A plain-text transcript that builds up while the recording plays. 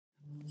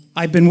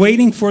I've been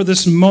waiting for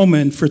this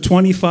moment for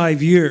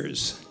 25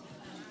 years.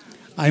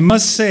 I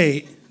must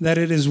say that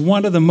it is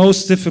one of the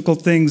most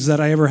difficult things that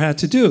I ever had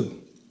to do.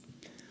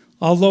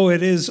 Although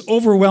it is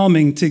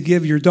overwhelming to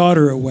give your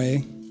daughter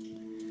away,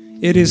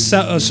 it is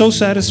so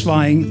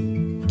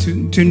satisfying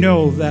to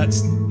know that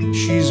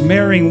she's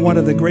marrying one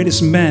of the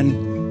greatest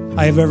men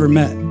I have ever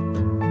met.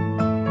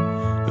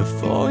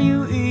 Before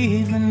you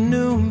even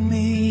knew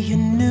me, you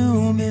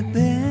knew me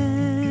best.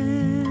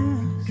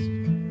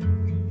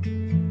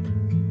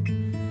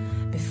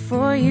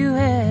 Before you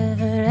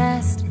ever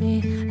asked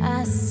me,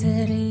 I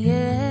said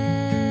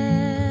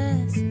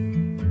yes.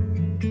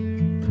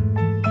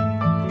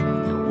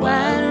 The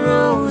white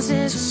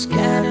roses are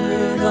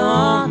scattered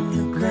on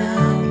the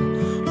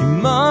ground. Your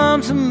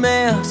mom's a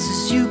mess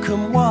as you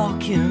come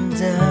walking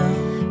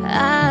down.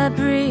 I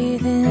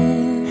breathe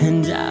in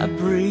and I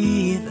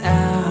breathe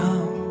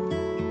out.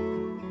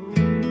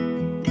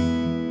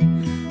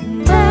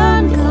 And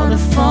I'm gonna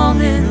fall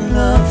in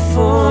love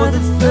for the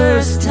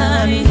first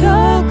time.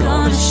 You're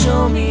gonna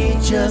show me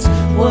just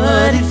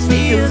what it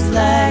feels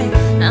like.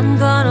 I'm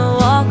gonna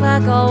walk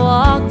like I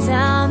walked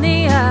down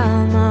the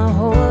aisle my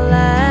whole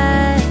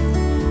life,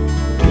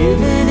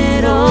 giving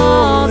it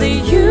all to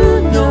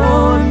you. Know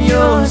I'm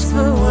yours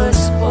for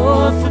worse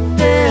or for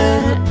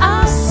better.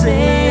 I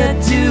say I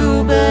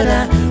do, but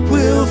I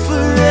will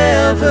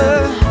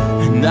forever.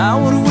 And I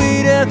would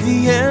wait at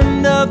the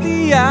end of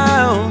the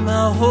aisle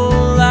my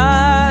whole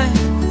life.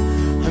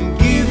 I'm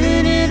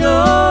giving it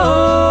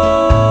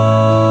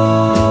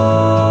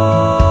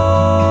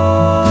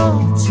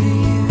all to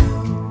you.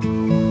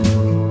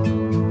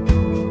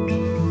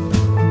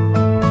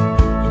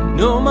 You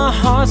know my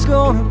heart's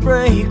gonna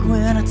break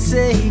when I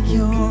take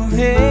your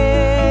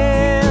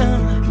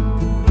hand.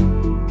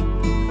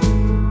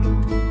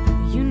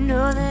 You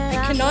know that I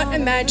cannot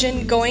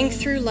imagine going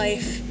through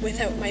life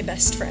without my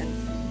best friend.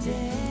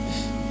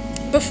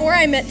 Before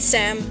I met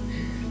Sam,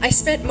 I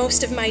spent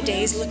most of my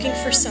days looking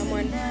for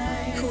someone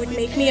who would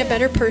make me a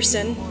better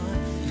person,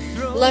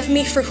 love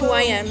me for who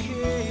I am,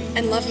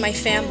 and love my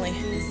family.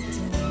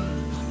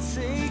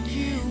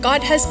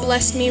 God has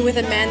blessed me with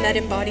a man that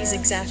embodies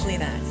exactly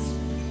that.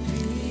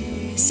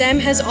 Sam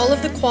has all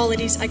of the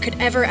qualities I could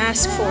ever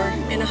ask for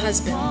in a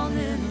husband.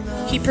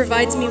 He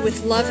provides me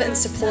with love and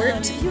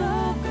support,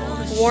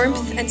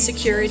 warmth and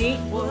security,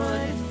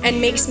 and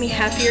makes me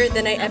happier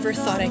than I ever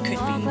thought I could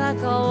be. like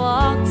I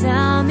walked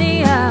down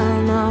the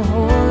aisle my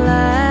whole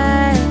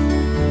life,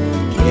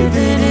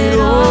 giving it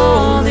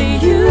all to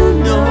you.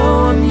 Know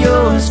I'm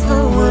yours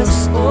for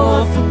worse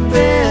or for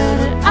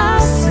better. I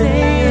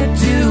say I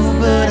do,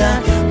 but I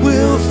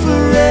will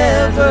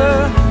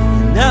forever.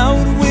 And I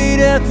would wait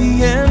at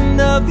the end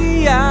of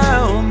the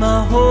aisle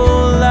my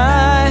whole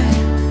life,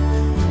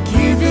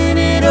 giving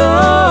it all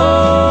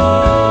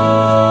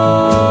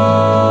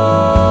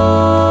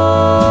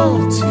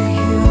to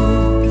you.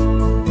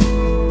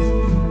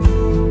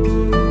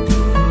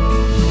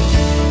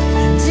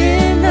 And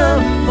in the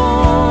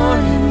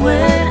morning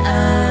when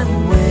I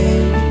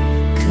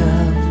wake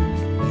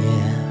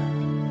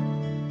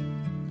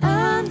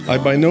up, I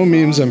by no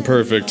means am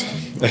perfect,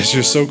 as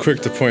you're so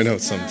quick to point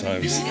out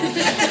sometimes.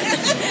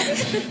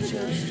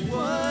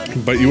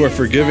 But you are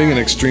forgiving and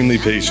extremely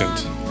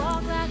patient.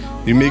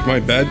 You make my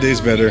bad days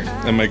better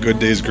and my good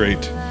days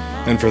great.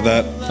 And for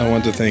that, I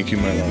want to thank you,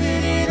 my love.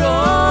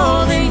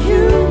 all that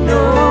you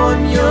know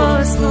I'm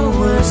yours for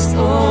worse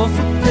or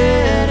for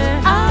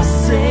better. I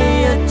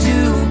say I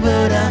do,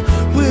 but I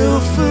will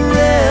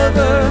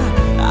forever.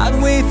 I'd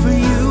wait for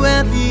you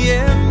at the